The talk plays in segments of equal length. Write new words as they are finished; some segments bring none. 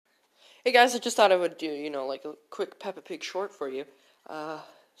Hey guys, I just thought I would do, like a quick Peppa Pig short for you. A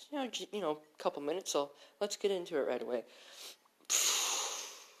couple minutes, so let's get into it right away.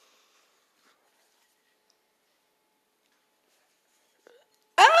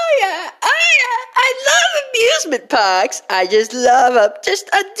 I love amusement parks. I just love them, just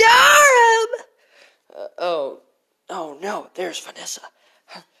adore them. Oh no, there's Vanessa.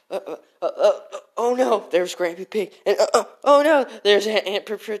 Oh no, there's Grampy Pig. And oh no, there's Aunt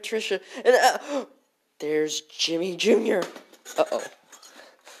Patricia. And there's Jimmy Jr. Uh-oh.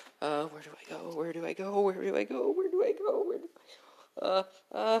 Where do I go? Where do I go? Where do I go? Where do I go? Where do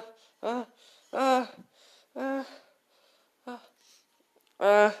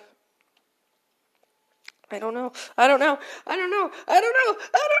I don't know.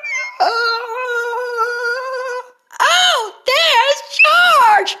 Oh, there's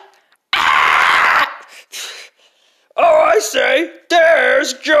George! Ah! Oh, I say,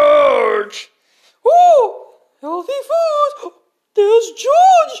 there's George! Oh, healthy food! There's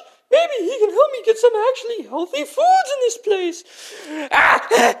George! Maybe he can help me get some actually healthy foods in this place.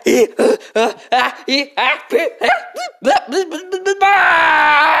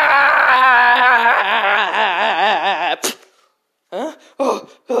 Huh?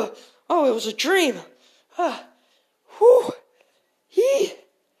 Oh, it was a dream.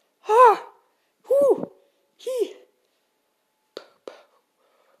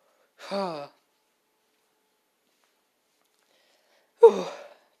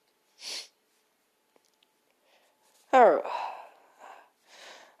 Oh,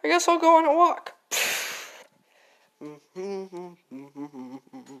 I guess I'll go on a walk.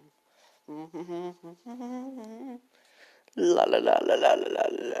 La la la la la la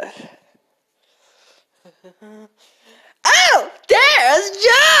la. Oh, there's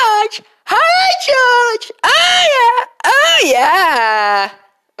George! Hi, George! Oh yeah!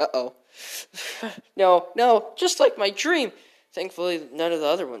 Uh-oh. No, just like my dream. Thankfully, none of the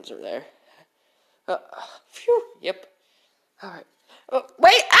other ones are there. Phew, yep. Alright.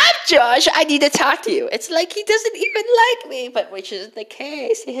 Wait up, George! I need to talk to you. It's like he doesn't even like me, but which isn't the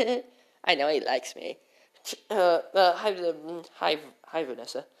case. I know he likes me. Hi,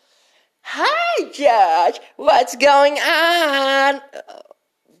 Vanessa. Hi, George! What's going on?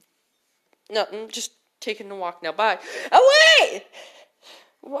 No, I'm just taking a walk now. Bye. Oh, wait!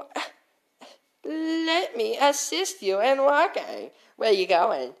 What? Let me assist you in walking. Where are you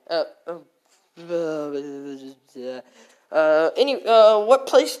going? What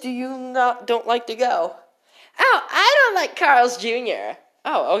place do you don't like to go? Oh, I don't like Carl's Jr.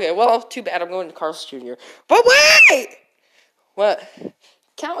 Oh, okay, well, too bad I'm going to Carl's Jr. But wait! What?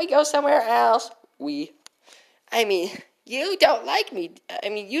 Can't we go somewhere else? You don't like me.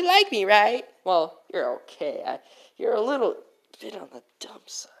 You like me, right? Well, you're okay. You're a little bit on the dumb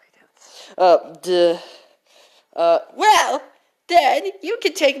side. Well, then you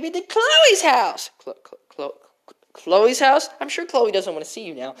can take me to Chloe's house. Chloe's house? I'm sure Chloe doesn't want to see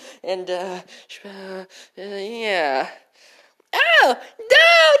you now. And, yeah. Oh,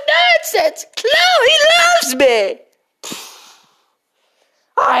 no, nonsense! Chloe loves me!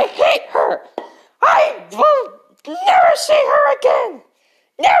 I hate her! I will never see her again!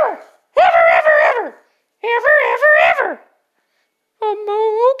 Never! Ever!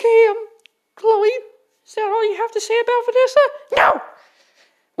 Okay, Chloe, is that all you have to say about Vanessa? No!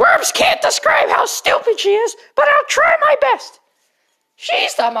 Worms can't describe how stupid she is, but I'll try my best.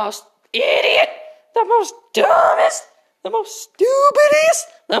 She's the most idiot, the most dumbest, the most stupidest,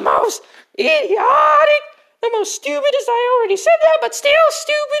 the most idiotic, the most stupidest, I already said that, but still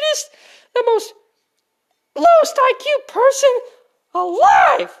stupidest, the most lowest IQ person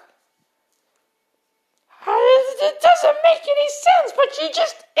alive. It doesn't make any sense, but she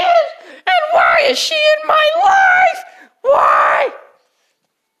just is. And why is she in my life? Why?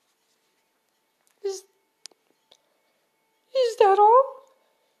 Is that all?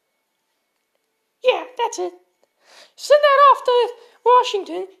 Yeah, that's it. Send that off to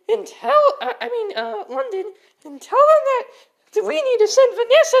Washington and London, and tell them that we need to send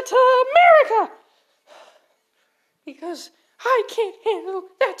Vanessa to America. Because I can't handle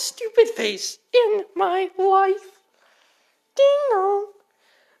that stupid face in my life. Ding dong.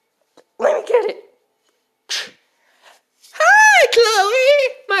 Let me get it. Hi,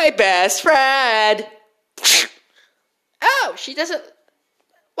 Chloe, my best friend. Oh, she doesn't.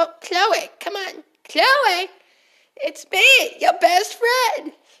 Well, Chloe, come on. Chloe, it's me, your best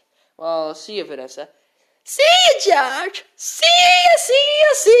friend. Well, see you, Vanessa. See you, George.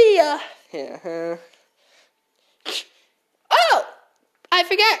 See ya. Yeah. Oh, I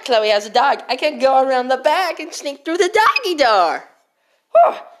forgot Chloe has a dog. I can go around the back and sneak through the doggy door.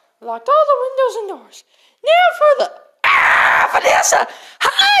 Oh, Locked all the windows and doors. Now for the... Vanessa!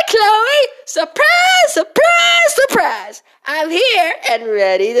 Hi, Chloe! Surprise, surprise, surprise! I'm here and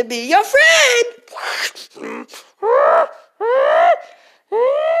ready to be your friend!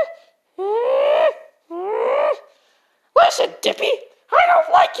 Listen, Dippy, I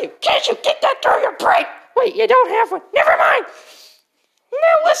don't like you. Can't you get that through your brain? Wait, you don't have one. Never mind.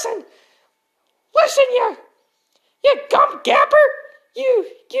 Now listen. Listen, you gum gapper.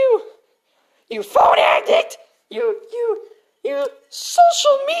 You phone addict. You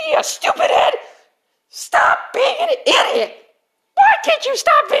social media stupid head. Stop being an idiot. Why can't you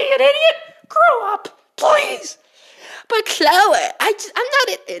stop being an idiot? Grow up, please. But Chloe, I'm not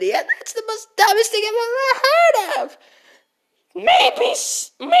an idiot. That's the most dumbest thing I've ever heard of.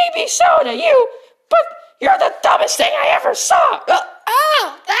 Maybe so to you, but you're the dumbest thing I ever saw.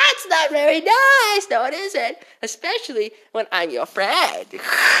 Oh, that's not very nice. No, it isn't. Especially when I'm your friend.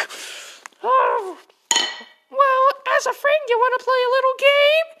 Oh, well, as a friend, you want to play a little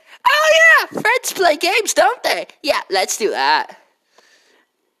game? Oh, yeah, friends play games, don't they? Yeah, let's do that.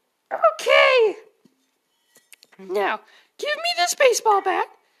 Okay. Now, give me this baseball bat.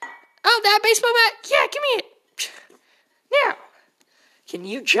 Oh, that baseball bat? Yeah, give me it. Now, can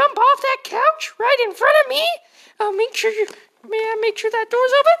you jump off that couch right in front of me? May I make sure that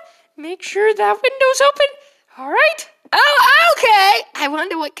door's open? Make sure that window's open? All right? Oh, okay. I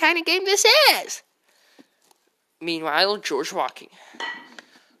wonder what kind of game this is. Meanwhile, George walking.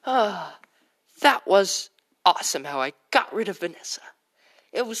 That was awesome how I got rid of Vanessa.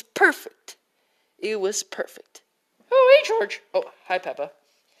 It was perfect. It was perfect. Oh, hey, George. Oh, hi, Pepa.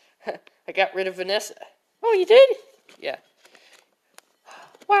 I got rid of Vanessa. Oh, you did? Yeah.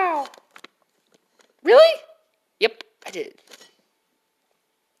 Wow. Really? Yep, I did.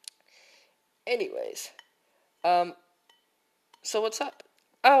 Anyways. So what's up?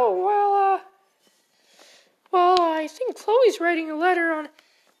 Oh, well, I think Chloe's writing a letter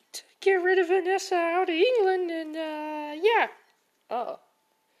to get rid of Vanessa out of England, and, yeah. Oh.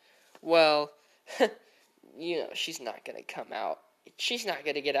 Well, she's not gonna come out. She's not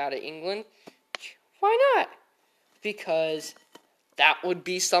gonna get out of England. Why not? Because that would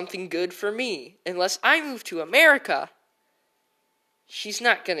be something good for me. Unless I move to America, she's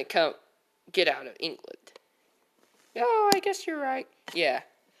not gonna get out of England. Oh, I guess you're right. Yeah.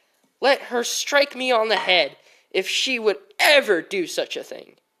 Let her strike me on the head if she would ever do such a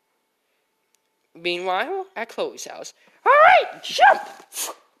thing. Meanwhile, at Chloe's house. All right, jump!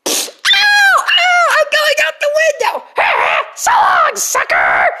 Ow! I'm going out the window! So long,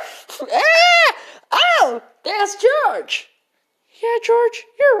 sucker! Oh, there's George. Yeah, George,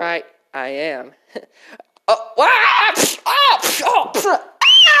 you're right. I am. Ow!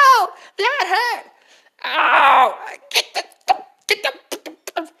 That hurt! Ow! Get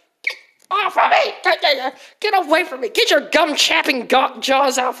off of me! Get away from me! Get your gum-chapping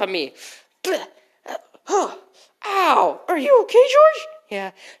jaws off of me! Ow! Are you okay, George?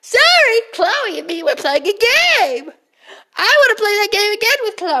 Yeah. Sorry, Chloe and me were playing a game. I want to play that game again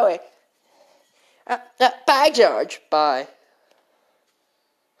with Chloe. Bye, George. Bye.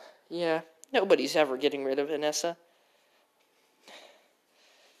 Yeah, nobody's ever getting rid of Vanessa.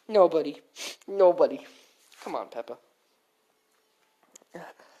 Nobody. Come on, Pepa.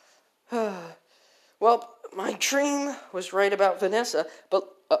 Well, my dream was right about Vanessa, but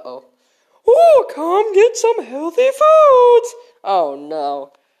uh-oh. Oh, come get some healthy foods. Oh,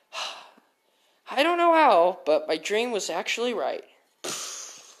 no. I don't know how, but my dream was actually right.